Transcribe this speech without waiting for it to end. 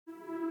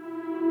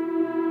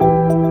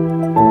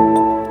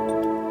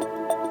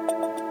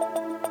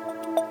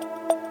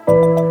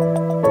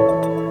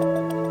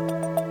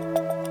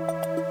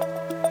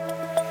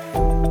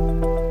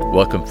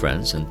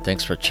friends, and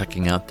thanks for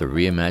checking out the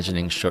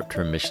Reimagining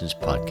Short-Term Missions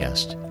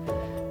podcast.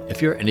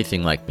 If you're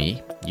anything like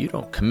me, you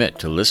don't commit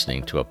to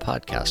listening to a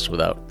podcast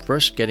without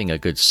first getting a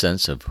good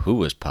sense of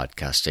who is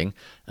podcasting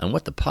and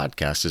what the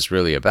podcast is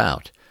really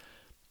about.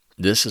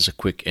 This is a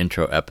quick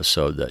intro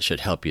episode that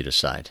should help you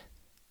decide.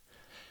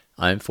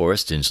 I'm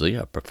Forrest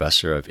Inslee, a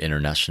professor of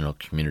international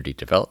community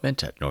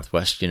development at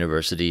Northwest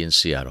University in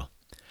Seattle.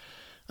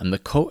 I'm the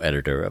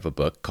co-editor of a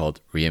book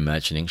called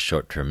Reimagining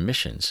Short-Term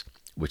Missions,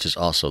 which is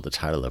also the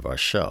title of our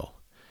show.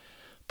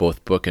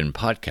 Both book and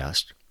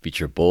podcast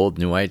feature bold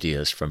new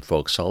ideas from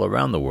folks all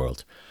around the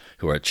world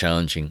who are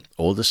challenging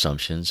old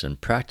assumptions and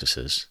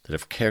practices that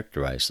have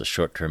characterized the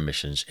short-term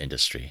missions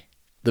industry.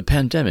 The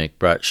pandemic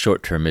brought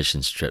short-term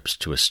missions trips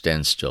to a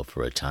standstill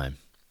for a time.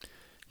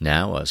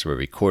 Now, as we're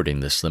recording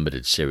this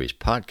limited series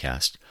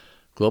podcast,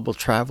 global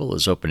travel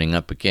is opening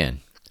up again.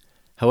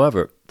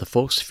 However, the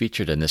folks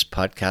featured in this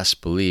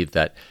podcast believe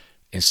that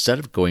instead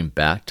of going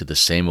back to the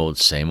same old,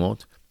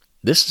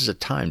 this is a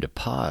time to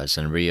pause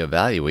and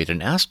reevaluate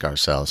and ask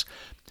ourselves,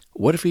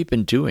 what have we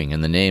been doing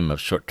in the name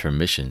of short-term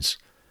missions,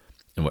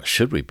 and what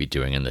should we be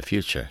doing in the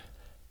future?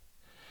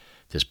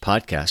 This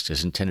podcast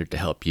is intended to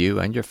help you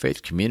and your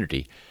faith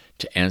community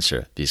to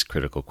answer these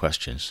critical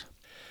questions.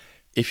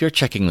 If you're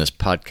checking this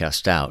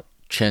podcast out,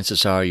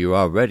 chances are you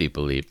already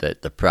believe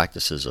that the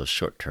practices of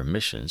short-term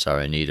missions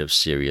are in need of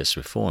serious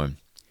reform.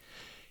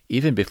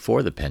 Even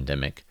before the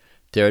pandemic,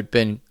 there had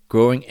been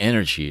growing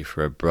energy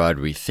for a broad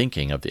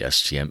rethinking of the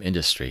STM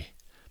industry.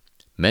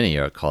 Many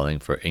are calling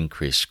for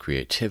increased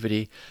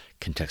creativity,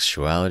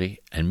 contextuality,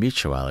 and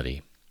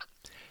mutuality.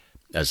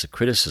 As the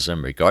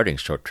criticism regarding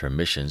short-term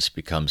missions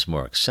becomes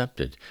more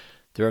accepted,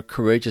 there are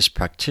courageous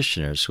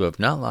practitioners who have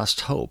not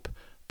lost hope,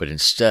 but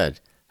instead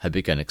have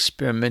begun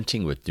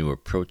experimenting with new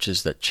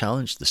approaches that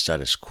challenge the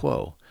status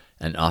quo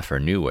and offer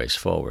new ways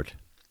forward.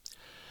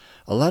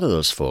 A lot of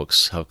those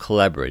folks have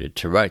collaborated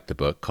to write the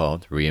book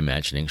called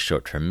Reimagining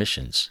Short-Term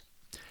Missions.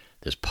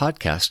 This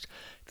podcast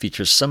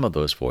features some of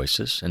those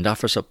voices and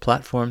offers a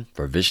platform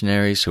for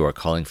visionaries who are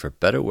calling for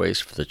better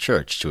ways for the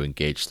church to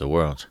engage the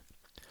world.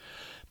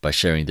 By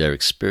sharing their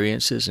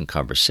experiences and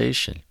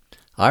conversation,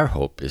 our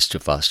hope is to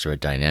foster a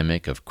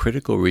dynamic of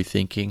critical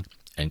rethinking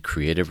and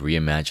creative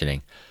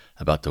reimagining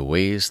about the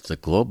ways the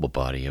global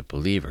body of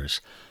believers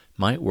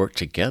might work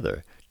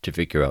together to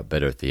figure out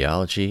better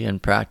theology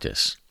and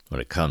practice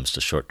when it comes to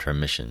short-term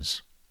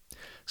missions.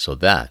 So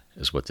that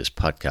is what this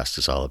podcast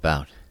is all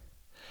about.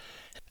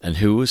 And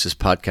who is this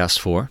podcast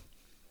for?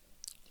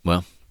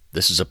 Well,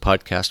 this is a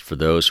podcast for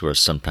those who are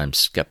sometimes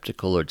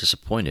skeptical or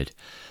disappointed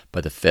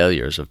by the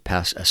failures of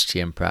past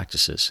STM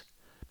practices.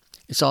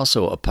 It's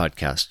also a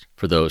podcast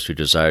for those who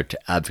desire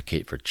to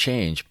advocate for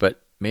change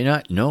but may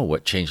not know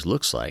what change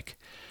looks like.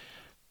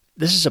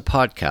 This is a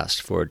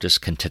podcast for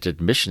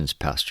discontented missions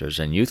pastors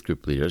and youth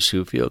group leaders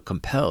who feel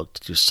compelled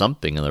to do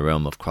something in the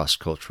realm of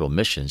cross-cultural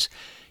missions,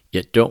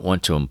 yet don't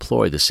want to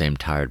employ the same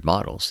tired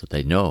models that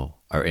they know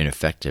are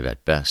ineffective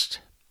at best.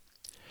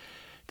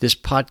 This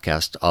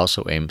podcast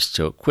also aims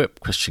to equip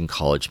Christian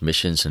college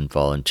missions and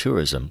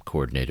volunteerism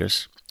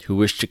coordinators who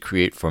wish to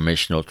create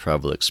formational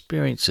travel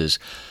experiences,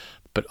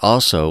 but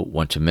also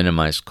want to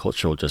minimize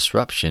cultural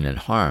disruption and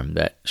harm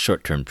that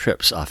short-term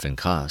trips often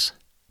cause.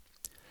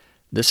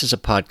 This is a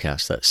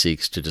podcast that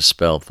seeks to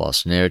dispel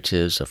false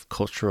narratives of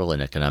cultural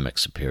and economic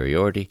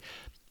superiority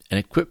and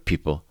equip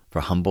people for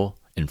humble,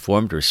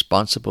 informed,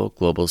 responsible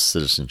global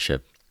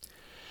citizenship.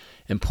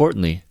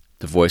 Importantly,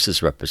 the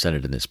voices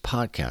represented in this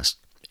podcast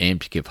aim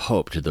to give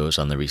hope to those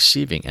on the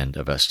receiving end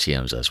of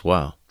STMs as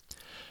well.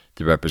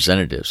 The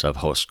representatives of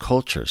host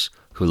cultures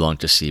who long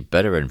to see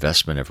better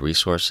investment of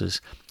resources,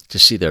 to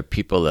see their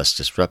people less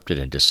disrupted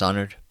and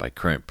dishonored by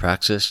current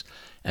praxis,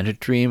 and to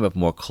dream of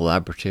more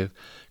collaborative,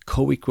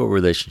 co-equal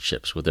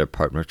relationships with their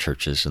partner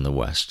churches in the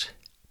West.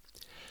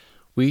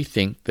 We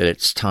think that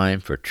it's time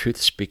for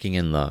truth-speaking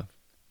in love.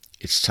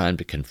 It's time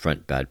to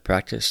confront bad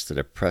practice that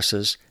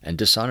oppresses and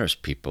dishonors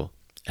people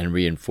and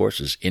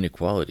reinforces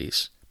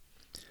inequalities.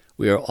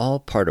 We are all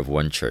part of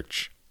one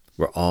church.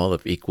 We're all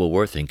of equal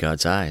worth in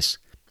God's eyes.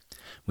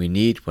 We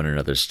need one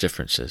another's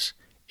differences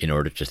in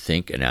order to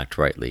think and act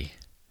rightly.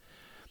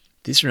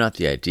 These are not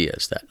the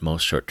ideas that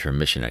most short-term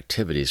mission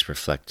activities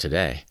reflect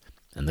today,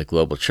 and the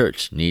global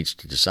church needs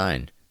to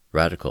design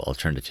radical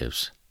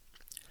alternatives.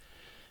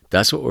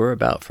 That's what we're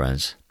about,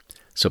 friends.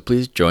 So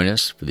please join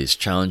us for these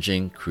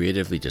challenging,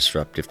 creatively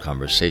disruptive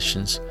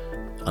conversations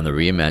on the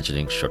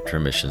Reimagining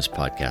Short-Term Missions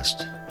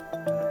podcast.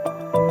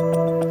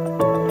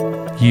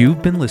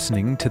 You've been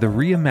listening to the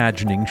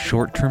Reimagining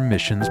Short-Term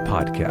Missions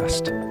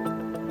podcast.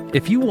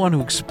 If you want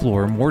to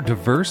explore more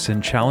diverse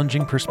and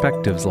challenging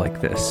perspectives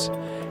like this,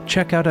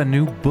 check out a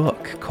new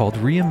book called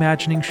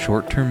Reimagining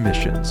Short-Term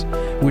Missions,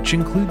 which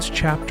includes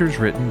chapters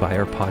written by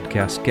our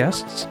podcast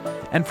guests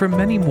and from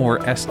many more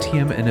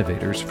STM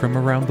innovators from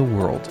around the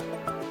world.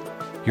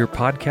 Your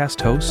podcast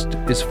host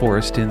is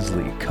Forrest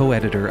Inslee,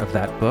 co-editor of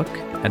that book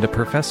and a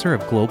professor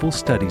of global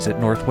studies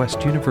at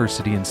Northwest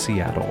University in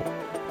Seattle.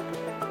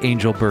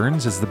 Angel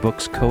Burns is the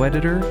book's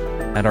co-editor,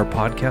 and our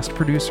podcast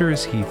producer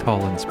is Heath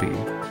Hollinsby.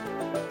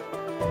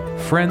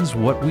 Friends,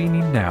 what we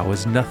need now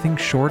is nothing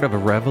short of a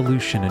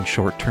revolution in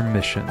short-term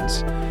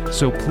missions.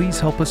 So please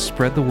help us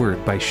spread the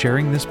word by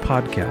sharing this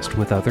podcast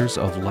with others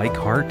of like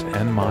heart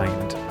and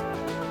mind.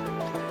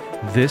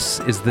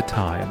 This is the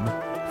time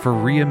for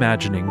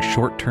reimagining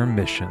short-term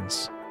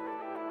missions.